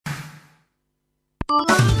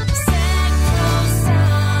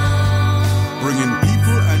Bringing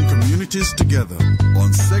people and communities together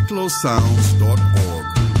on seclosounds.org.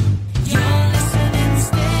 Your listening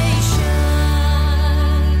station.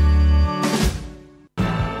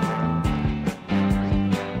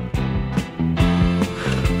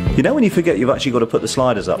 You know when you forget you've actually got to put the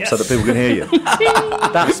sliders up so that people can hear you?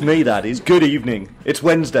 That's me, that is. Good evening. It's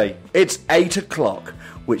Wednesday. It's 8 o'clock,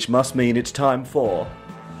 which must mean it's time for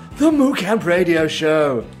the MooCamp Radio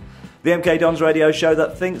Show. The MK Dons radio show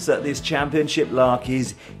that thinks that this championship lark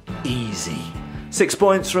is easy. 6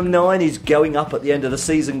 points from 9 is going up at the end of the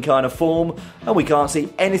season kind of form, and we can't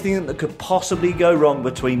see anything that could possibly go wrong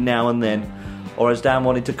between now and then. Or as Dan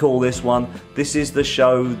wanted to call this one, this is the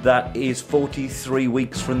show that is 43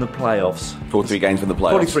 weeks from the playoffs. 43 games from the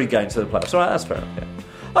playoffs. 43 games from the playoffs. All right, that's fair enough, yeah.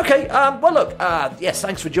 Okay, well look, yes,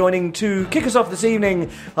 thanks for joining to kick us off this evening.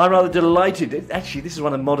 I'm rather delighted. Actually, this is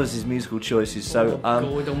one of Modest's musical choices, so...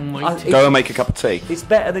 Go and make a cup of tea. It's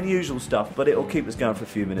better than usual stuff, but it'll keep us going for a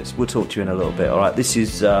few minutes. We'll talk to you in a little bit, alright? This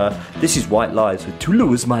is White Lies with To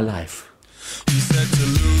Lose My Life. You said to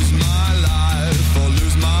lose my life or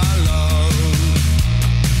lose my love.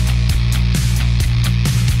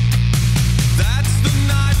 That's the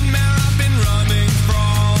nightmare I've been running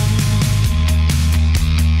from.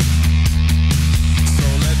 So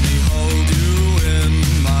let me hold you in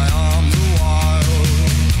my arms a while.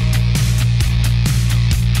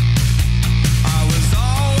 I was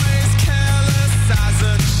always careless as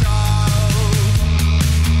a child.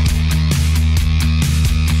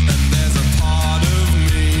 And there's a part of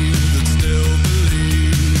me that still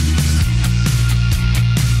believes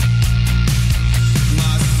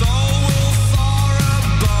my soul will soar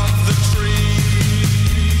above the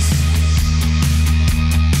trees.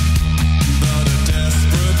 But a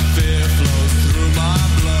desperate fear flows through my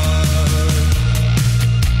blood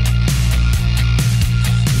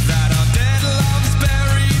that our dead love's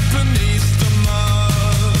buried beneath the mud.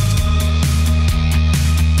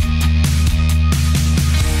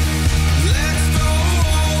 Let's go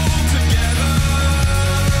all together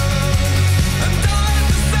and die at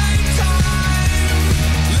the same time.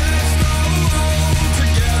 Let's go all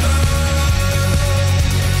together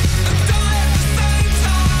and die at the same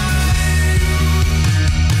time.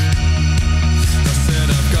 I said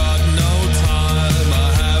I've got no time, I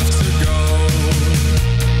have to go.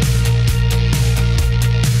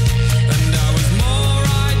 And I was more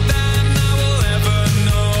right than I will ever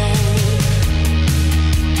know.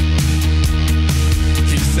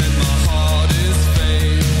 He said my heart is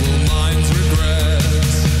fate, will mine's regret.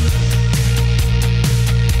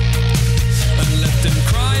 And left him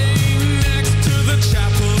crying next to the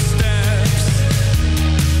chapel steps.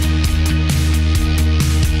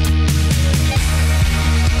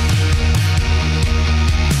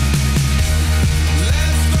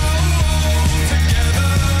 Let's go all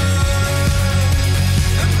together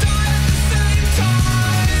and die at the same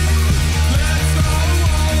time. Let's go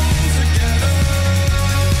all together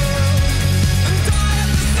and die at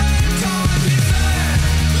the same time. He said,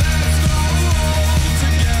 let's go all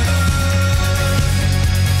together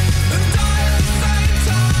and die at the same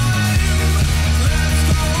time. Let's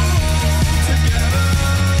go all together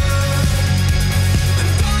and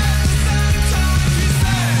die at the same time. He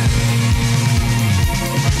said.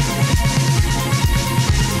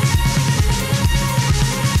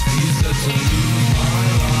 He said to lose my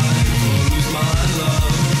life or lose my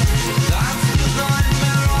love. That's the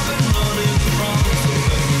nightmare I've been running from. So let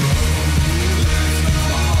me hold you in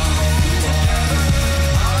my arms together.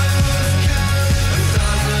 I was careless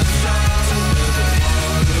as a child. So there's a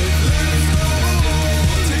part of let's go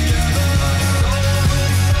all together.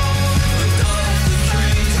 And die at the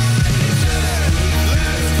trees. He said,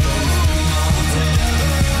 let's go all together.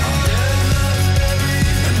 Our dead love's buried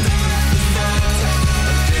and die at the same time.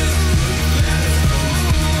 Let's go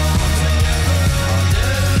all together. Our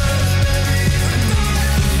dead love's buried and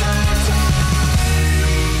die at the same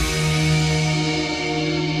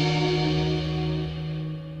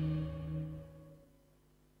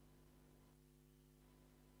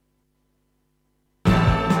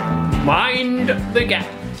Mind the gap.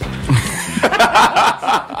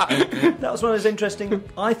 That was one of those interesting...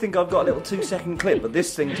 I think I've got a little 2-second clip, but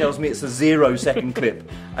this thing tells me it's a 0-second clip.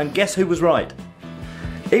 And guess who was right?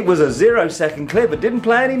 It was a 0-second clip. It didn't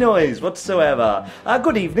play any noise whatsoever.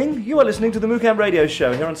 Good evening. You are listening to the MooCamp Radio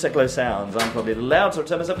Show here on Seclo Sounds. I'm probably a little loud, so I'll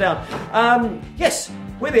turn myself down. Yes,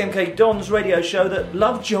 we're the MK Dons radio show that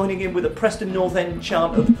love joining in with a Preston North End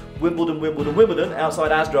chant of Wimbledon, Wimbledon, Wimbledon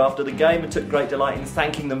outside Asda after the game and took great delight in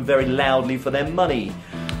thanking them very loudly for their money.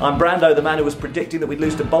 I'm Brando, the man who was predicting that we'd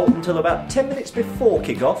lose to Bolton until about 10 minutes before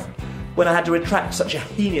kick-off. when I had to retract such a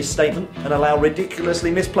heinous statement and allow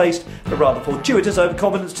ridiculously misplaced but rather fortuitous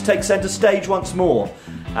overconfidence to take centre stage once more.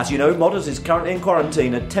 As you know, Modders is currently in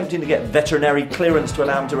quarantine, attempting to get veterinary clearance to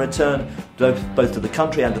allow him to return both to the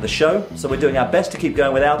country and to the show, so we're doing our best to keep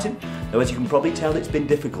going without him, though as you can probably tell it's been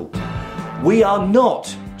difficult. We are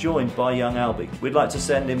not joined by young Albie. We'd like to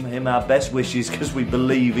send him our best wishes because we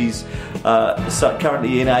believe he's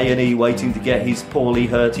currently in A&E waiting to get his poorly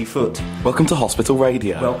hurty foot. Welcome to Hospital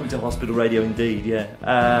Radio. Welcome to Hospital Radio indeed,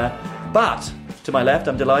 yeah. But to my left,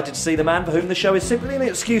 I'm delighted to see the man for whom the show is simply an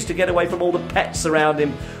excuse to get away from all the pets around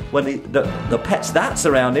him when the pets that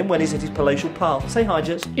surround him when he's at his palatial path. Say hi,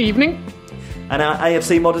 Jez. Evening. And our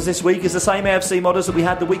AFC Modders this week is the same AFC Modders that we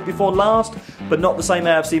had the week before last, but not the same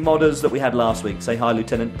AFC Modders that we had last week. Say hi,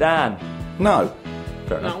 Lieutenant Dan. No.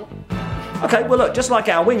 Fair enough. Okay, well look, just like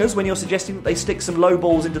our wingers, when you're suggesting that they stick some low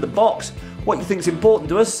balls into the box, what you think is important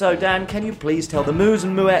to us. So Dan, can you please tell the moos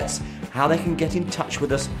and mooettes how they can get in touch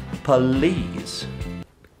with us, please?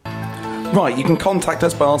 Right, you can contact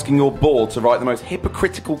us by asking your board to write the most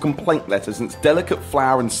hypocritical complaint letter since Delicate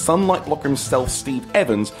Flower and Sunlight Blocker himself, Steve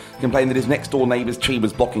Evans, complained that his next-door neighbour's tree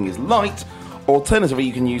was blocking his light. Or alternatively,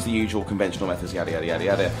 you can use the usual conventional methods, yada, yada, yada,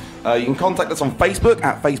 yada. You can contact us on Facebook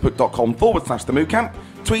at facebook.com/the MooCamp.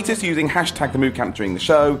 Tweet us using hashtag the MooCamp during the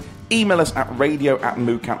show. Email us at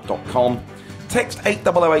radio@moocamp.com. Text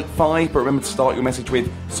 80085, but remember to start your message with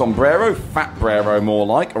sombrero, fatbrero more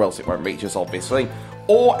like, or else it won't reach us, obviously.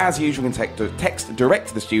 Or, as usual, you can text direct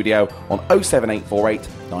to the studio on 07848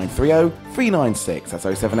 930 396. That's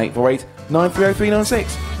 07848 930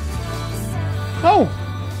 396. Oh,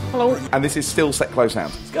 hello. And this is still Set Close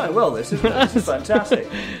Sound. It's going well, this, isn't it? This is fantastic.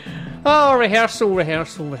 Oh, rehearsal.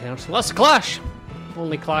 That's a Clash.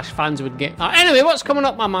 Only Clash fans would get that. Anyway, what's coming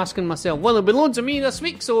up, I'm asking myself. Well, there'll be loads of me this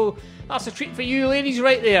week, so that's a treat for you ladies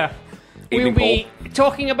right there. Evening, We'll be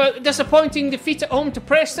talking about the disappointing defeat at home to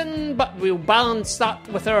Preston, but we'll balance that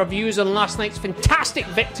with our views on last night's fantastic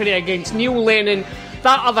victory against Neil Lennon,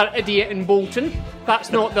 that other idiot in Bolton.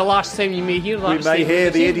 That's not the last time you may hear that. We may hear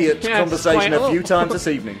the idiot Yeah, conversation quite a few lot. times this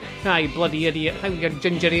evening. Ah, you bloody idiot. How you got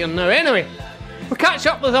ginger ear now? Anyway, we'll catch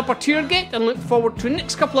up with Upper Tourgate and look forward to the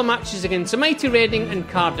next couple of matches against the mighty Reading and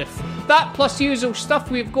Cardiff. That plus the usual stuff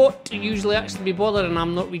we've got to usually actually be bothered, and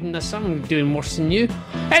I'm not reading this. I'm doing worse than you.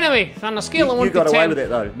 Anyway, on a scale of 1 You to 10... got away with it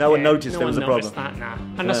though. No one noticed no there was a one problem. noticed that,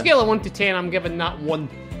 nah. On a scale of 1 to 10, I'm giving that 1.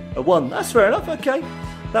 A 1. That's fair enough, okay.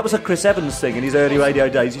 That was a Chris Evans thing in his early radio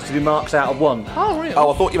days. He used to do marks out of 1. Oh, really?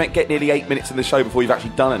 Oh, I thought you meant get nearly 8 minutes in the show before you've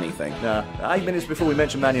actually done anything. No, 8 minutes before we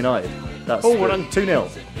mentioned Man United. That's Oh, we're on 2-0.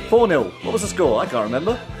 4-0. What was the score? I can't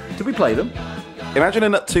remember. Did we play them? Imagine a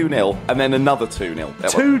 2-0 and then another 2-0.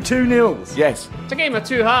 2-2-0s. Yes. It's a game of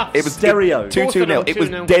 2 halves. It was Stereo. 2-2-0. It was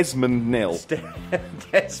 2-0. Desmond nil.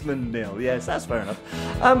 Desmond nil. Yes, that's fair enough.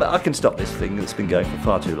 I can stop this thing that's been going for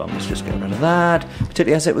far too long. Let's just get rid of that.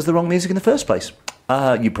 Particularly as it was the wrong music in the first place.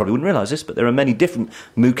 You probably wouldn't realise this, but there are many different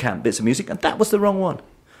MooCamp bits of music, and that was the wrong one.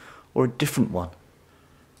 Or a different one.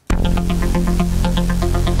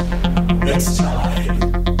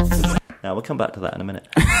 Now, we'll come back to that in a minute.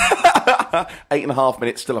 8.5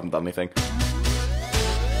 minutes, still haven't done anything.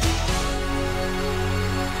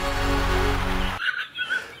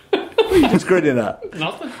 What are you just grinning at?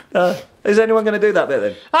 Nothing. Is anyone going to do that bit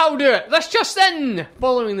then? I'll do it. This just in.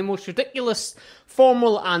 Following the most ridiculous,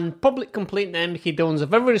 formal and public complaint the MK Dons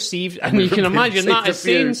have ever received, and you can imagine that is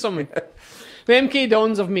saying something. The MK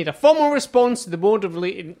Dons have made a formal response to the Board of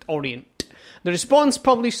Latent Orient. The response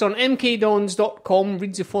published on mkdons.com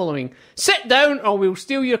reads the following. Sit down or we'll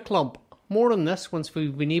steal your club. More on this once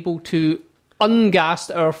we've been able to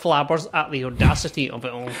ungast our flabbers at the audacity of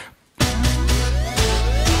it all.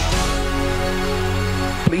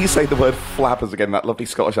 Please say the word flabbers again, that lovely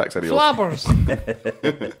Scottish accent of yours. Flabbers.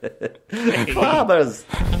 Flabbers.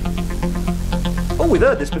 Oh, we've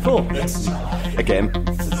heard this before. Again.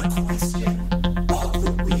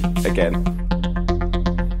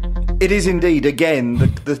 It is indeed, again,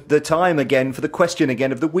 the time again for the question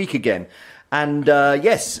again of the week again. And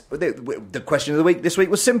yes, the question of the week this week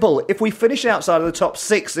was simple. If we finish outside of the top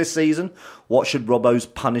 6 this season, what should Robbo's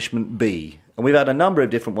punishment be? And we've had a number of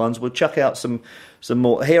different ones. We'll chuck out some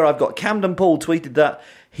more. Here I've got Camden Paul tweeted that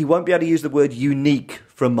he won't be able to use the word unique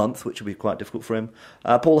for a month, which will be quite difficult for him.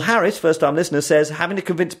 Paul Harris, first-time listener, says having to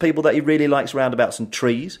convince people that he really likes roundabouts and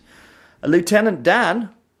trees. Lieutenant Dan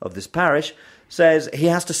of this parish says he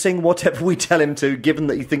has to sing whatever we tell him to, given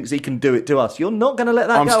that he thinks he can do it to us. You're not going to let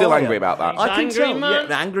that I'm go, still are angry you? about that. I can Angry tell. man. Yeah,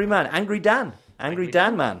 the angry man. Angry Dan. Angry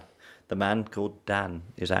Dan man. The man called Dan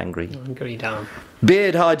is angry. Angry Dan.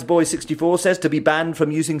 Beard Hides Boy 64 says to be banned from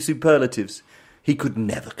using superlatives. He could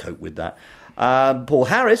never cope with that. Paul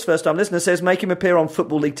Harris, first-time listener, says, make him appear on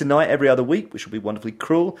Football League Tonight every other week, which would be wonderfully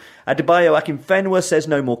cruel. Adebayo Akinfenwa says,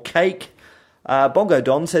 no more cake. Bongo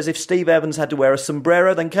Don says, if Steve Evans had to wear a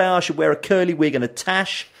sombrero, then KR should wear a curly wig and a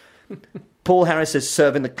tash. Paul Harris says,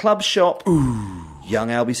 serve in the club shop. Ooh. Young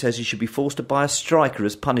Albie says he should be forced to buy a striker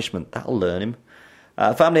as punishment. That'll learn him.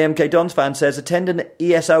 Family MK Dons fan says, attend an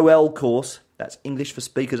ESOL course. That's English for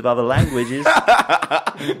speakers of other languages.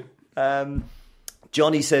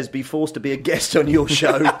 Johnny says, be forced to be a guest on your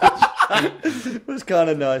show. It was kind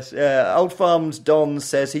of nice. Old Farms Don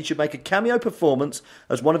says he should make a cameo performance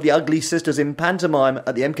as one of the ugly sisters in pantomime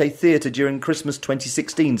at the MK Theatre during Christmas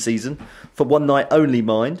 2016 season. For one night only,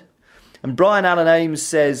 mind. And Brian Allen Ames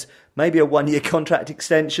says, maybe a 1-year contract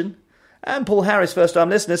extension. And Paul Harris,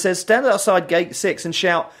 first-time listener, says, stand outside Gate 6 and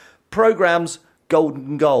shout, programme's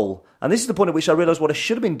golden goal. And this is the point at which I realised what I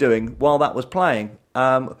should have been doing while that was playing,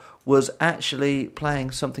 was actually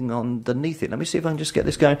playing something underneath it. Let me see if I can just get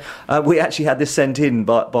this going. We actually had this sent in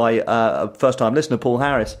by a first-time listener, Paul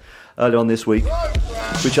Harris, earlier on this week,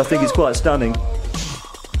 which I think is quite stunning.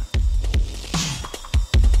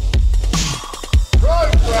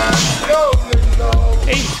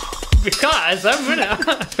 Because I'm gonna.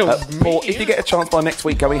 Paul, if you get a chance by next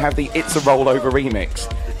week, can we have the It's a Rollover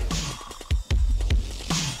remix?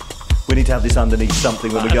 We need to have this underneath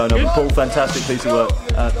something when we're going on. Paul, fantastic piece of work.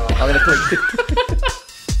 I'm going to click. I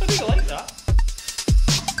think I like that.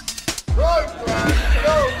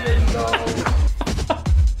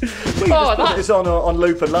 We just put this on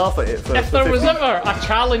loop and laugh at it. If there was ever a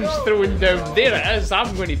challenge thrown down, there it is.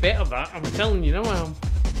 I'm going to better that. I'm telling you now.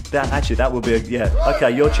 That would be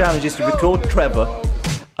okay, your challenge is to record Trevor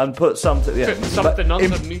and put something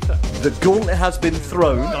underneath it. The gauntlet has been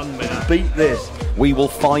thrown. Beat this. We will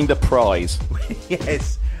find a prize.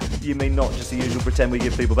 Yes. You mean not just the usual pretend we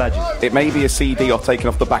give people badges? It may be a CD or taken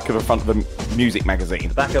off the back of the front of a music magazine.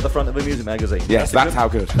 The back of the front of a music magazine. Yes, that's how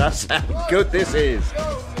good. That's how good this is.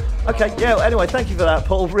 Okay, yeah, anyway, thank you for that,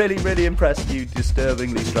 Paul. Really, really impressed, you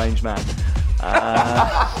disturbingly strange man.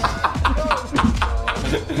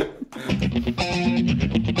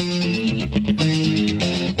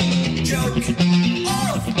 Joke of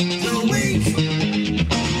the week.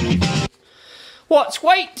 What's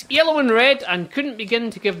white, yellow and red and couldn't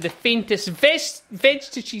begin to give the faintest vegetables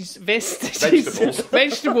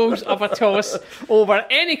of a toss over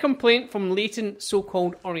any complaint from latent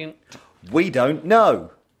so-called Orient? We don't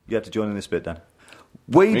know. You have to join in this bit, Dan.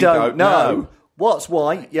 We don't know. What's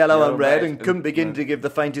white, yellow and red and couldn't begin to give the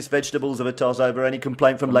faintest vegetables of a toss over any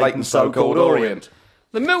complaint from latent so-called Orient?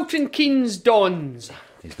 The Milton Keynes Dons.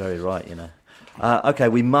 He's very right, you know. Okay,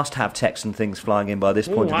 we must have texts and things flying in by this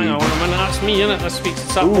point of view. Hang on a minute, that's me, innit? That speaks to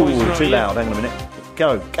that Ooh, voice. too loud, hang on a minute.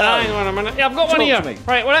 Go. Hang on a minute. Yeah, I've got one here.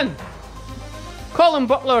 Right, we're in. Colin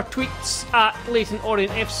Butler tweets at Leyton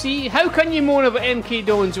Orient FC, how can you moan about MK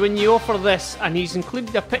Dons when you offer this? And he's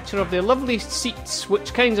included a picture of their lovely seats,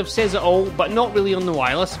 which kind of says it all, but not really on the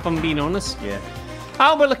wireless, if I'm being honest. Yeah.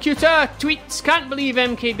 Albert Lacuta tweets, can't believe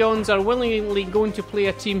MK Dons are willingly going to play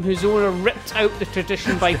a team whose owner ripped out the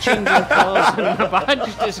tradition by changing colours and a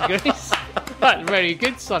badge disgrace. That's very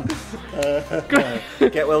good, son.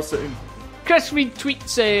 Get well soon. Chris Reed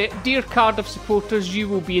tweets, dear Cardiff supporters, you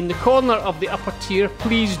will be in the corner of the upper tier.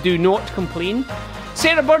 Please do not complain.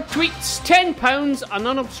 Sarah Bird tweets, £10, an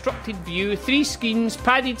unobstructed view, 3 screens,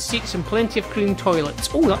 padded seats and plenty of clean toilets.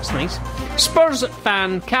 Oh, that's nice. Spurs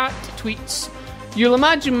fan Cat tweets, you'll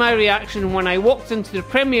imagine my reaction when I walked into the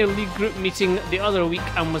Premier League group meeting the other week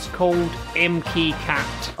and was called MK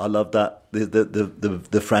Cat. I love that.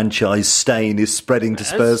 The franchise stain is spreading to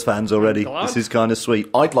Spurs fans already. This is kind of sweet.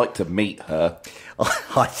 I'd like to meet her.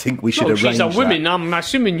 I think we should arrange she's a woman. that. I'm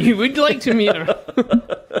assuming you would like to meet her.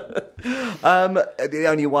 The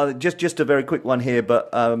only one, just a very quick one here, but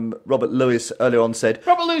Robert Lewis earlier on said...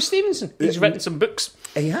 Robert Louis Stevenson. He's written some books.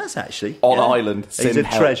 He has, actually. On Island. He's a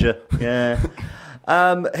treasure. Yeah.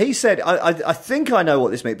 He said, I think I know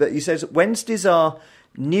what this means, but he says, Wednesdays are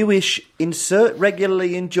newish, insert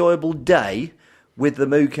regularly enjoyable day with the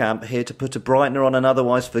MooCamp here to put a brightener on an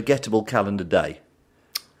otherwise forgettable calendar day.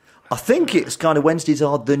 I think it's kind of Wednesdays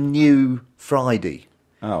are the new Friday.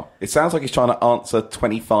 Oh, it sounds like he's trying to answer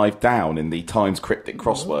 25 down in the Times cryptic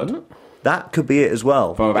crossword. That could be it as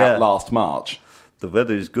well. From about last March. The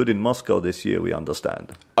weather is good in Moscow this year, we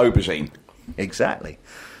understand. Aubergine. Exactly.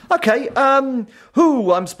 Okay, I'm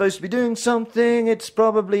supposed to be doing something. It's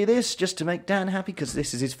probably this, just to make Dan happy, because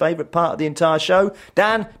this is his favourite part of the entire show.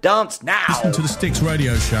 Dan, dance now! Listen to the Sticks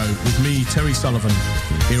Radio Show with me, Terry Sullivan,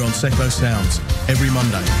 here on Secco Sounds, every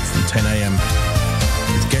Monday from 10 a.m.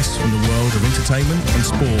 with guests from the world of entertainment and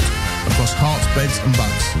sport across hearts, beds and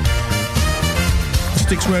bucks.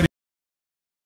 Acoustics Radio.